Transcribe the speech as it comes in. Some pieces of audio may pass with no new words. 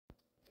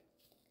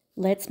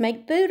Let's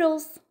make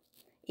Boodles!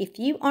 If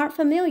you aren't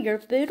familiar,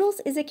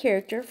 Boodles is a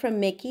character from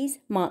Mickey's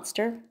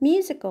Monster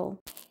Musical.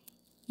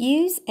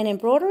 Use an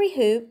embroidery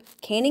hoop,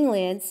 canning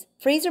lids,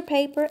 freezer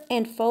paper,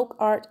 and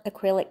FolkArt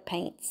acrylic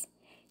paints.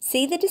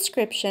 See the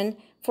description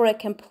for a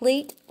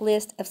complete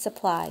list of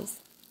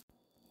supplies.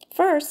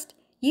 First,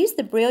 use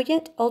the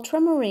brilliant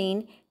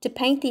Ultramarine to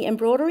paint the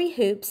embroidery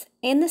hoops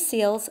and the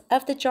seals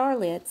of the jar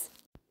lids.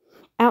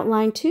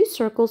 Outline 2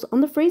 circles on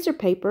the freezer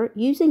paper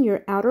using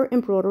your outer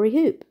embroidery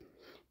hoop.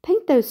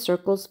 Paint those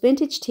circles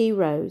vintage tea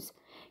rose.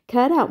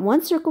 Cut out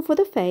 1 circle for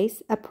the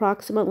face,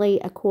 approximately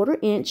 1/4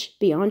 inch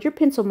beyond your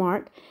pencil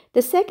mark.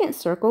 The second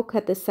circle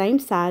cut the same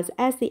size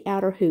as the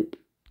outer hoop.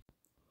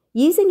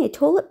 Using a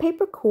toilet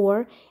paper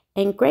core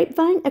and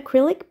Grapevine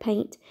acrylic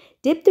paint,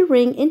 dip the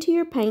ring into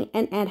your paint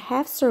and add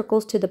half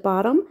circles to the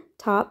bottom,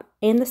 top,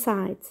 and the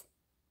sides.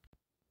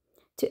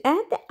 To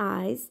add the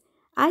eyes,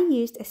 I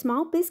used a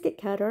small biscuit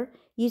cutter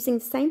using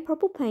the same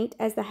purple paint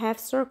as the half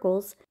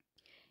circles.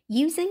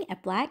 Using a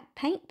black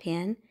paint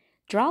pen,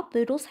 draw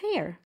Boodles'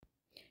 hair.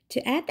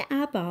 To add the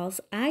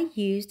eyeballs, I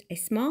used a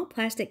small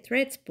plastic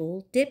thread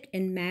spool dipped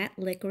in matte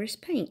licorice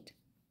paint.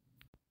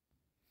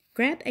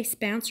 Grab a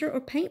spouncer or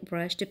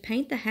paintbrush to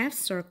paint the half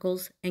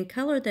circles and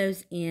color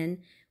those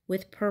in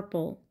with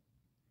purple.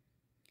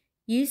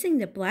 Using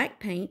the black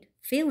paint,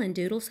 fill in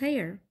Doodle's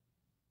hair.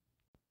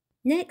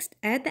 Next,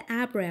 add the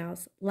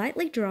eyebrows.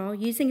 Lightly draw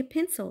using a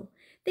pencil.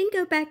 Then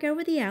go back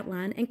over the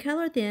outline and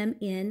color them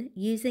in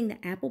using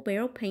the apple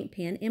barrel paint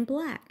pen in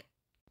black.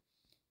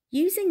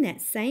 Using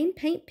that same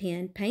paint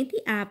pen, paint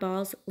the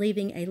eyeballs,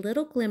 leaving a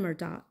little glimmer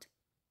dot.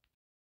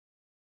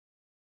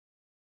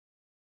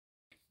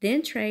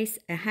 Then trace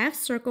a half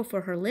circle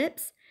for her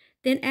lips,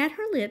 then add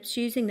her lips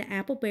using the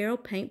apple barrel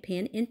paint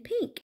pen in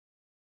pink.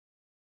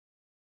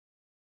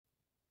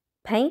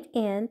 Paint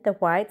in the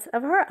whites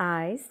of her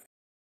eyes.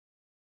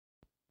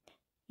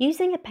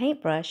 Using a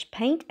paintbrush,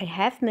 paint a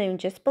half moon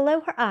just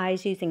below her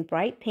eyes using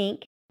bright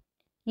pink.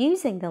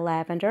 Using the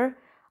lavender,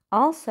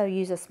 also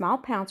use a small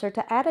pouncer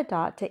to add a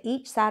dot to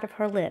each side of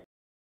her lip.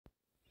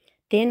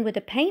 Then with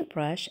a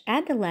paintbrush,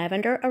 add the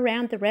lavender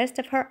around the rest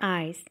of her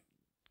eyes.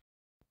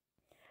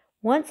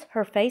 Once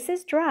her face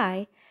is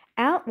dry,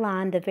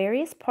 outline the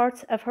various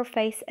parts of her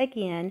face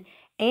again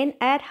and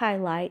add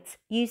highlights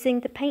using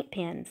the paint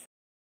pens.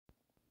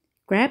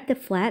 Grab the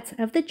flats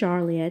of the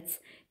jar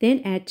lids,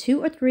 then add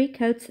 2 or 3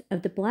 coats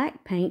of the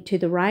black paint to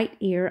the right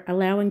ear,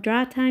 allowing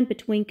dry time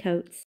between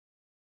coats.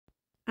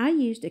 I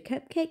used a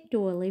cupcake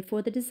doily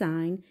for the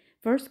design,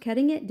 first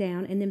cutting it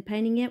down and then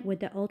painting it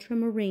with the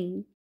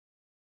ultramarine.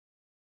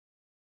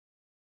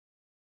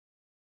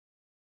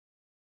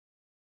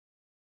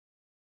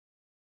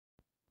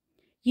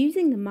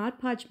 Using the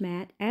ModPodge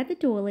mat, add the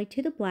doily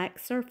to the black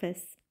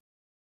surface.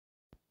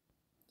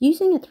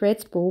 Using a thread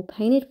spool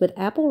painted with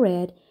apple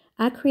red,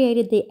 I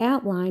created the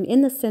outline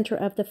in the center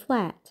of the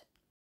flat.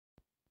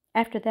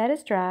 After that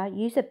is dry,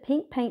 use a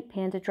pink paint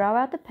pen to draw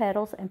out the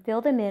petals and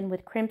fill them in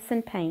with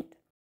crimson paint.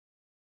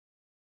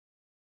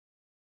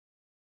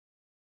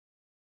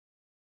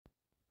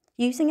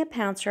 Using a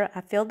pouncer,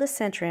 I filled the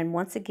center in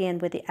once again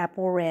with the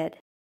apple red.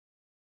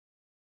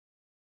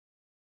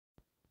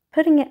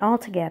 Putting it all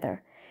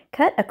together,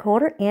 cut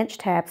 1/4 inch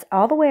tabs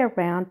all the way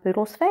around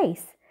Boodle's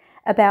face,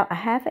 about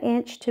 1/2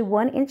 inch to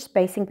 1 inch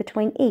spacing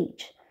between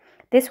each.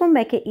 This will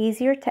make it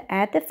easier to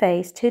add the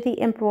face to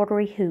the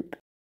embroidery hoop.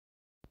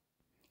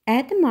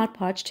 Add the Mod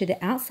Podge to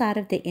the outside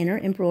of the inner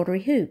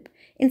embroidery hoop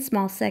in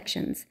small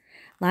sections.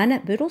 Line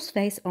up Boodle's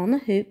face on the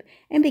hoop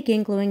and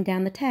begin gluing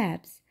down the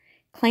tabs.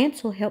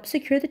 Clamps will help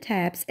secure the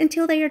tabs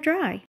until they are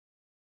dry.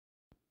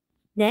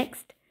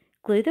 Next,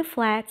 glue the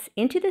flats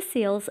into the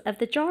seals of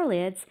the jar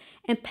lids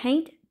and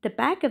paint the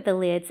back of the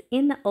lids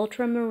in the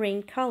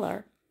ultramarine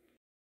color.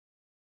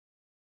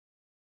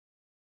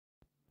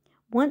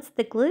 Once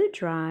the glue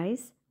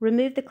dries,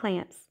 remove the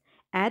clamps.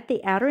 Add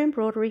the outer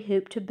embroidery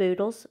hoop to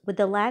Boodles with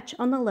the latch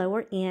on the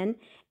lower end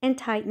and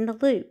tighten the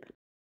loop.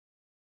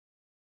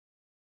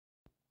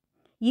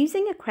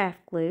 Using a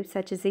craft glue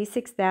such as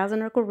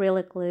E6000 or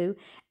Gorilla Glue,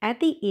 add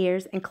the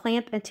ears and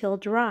clamp until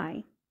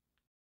dry.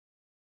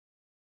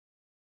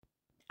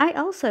 I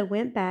also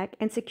went back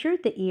and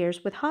secured the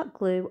ears with hot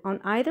glue on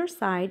either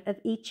side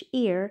of each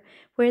ear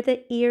where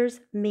the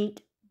ears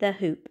meet the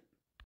hoop.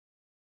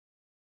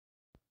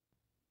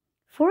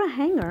 For a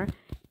hanger,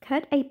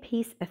 cut a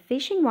piece of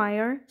fishing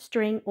wire,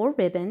 string, or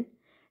ribbon,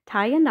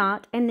 tie a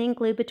knot, and then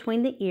glue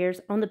between the ears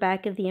on the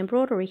back of the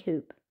embroidery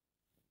hoop.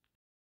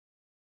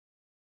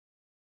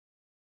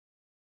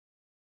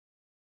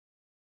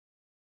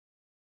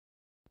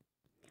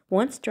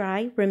 Once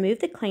dry, remove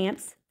the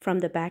clamps from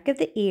the back of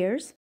the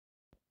ears.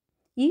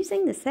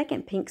 Using the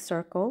second pink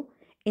circle,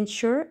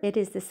 ensure it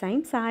is the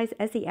same size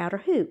as the outer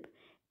hoop,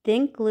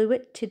 then glue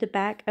it to the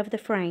back of the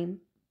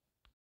frame.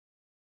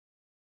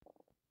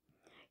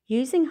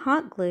 Using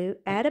hot glue,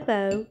 add a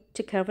bow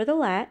to cover the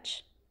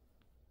latch.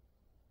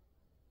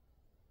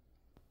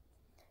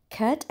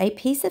 Cut a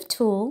piece of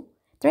tulle,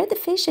 thread the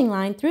fishing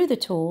line through the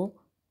tulle,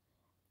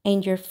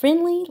 and your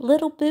friendly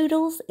little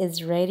Boodles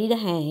is ready to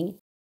hang.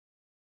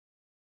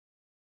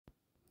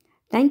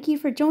 Thank you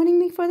for joining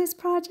me for this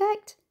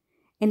project.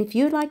 And if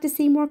you would like to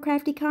see more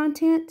crafty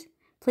content,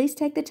 please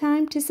take the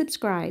time to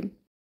subscribe.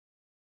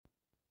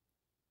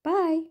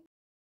 Bye.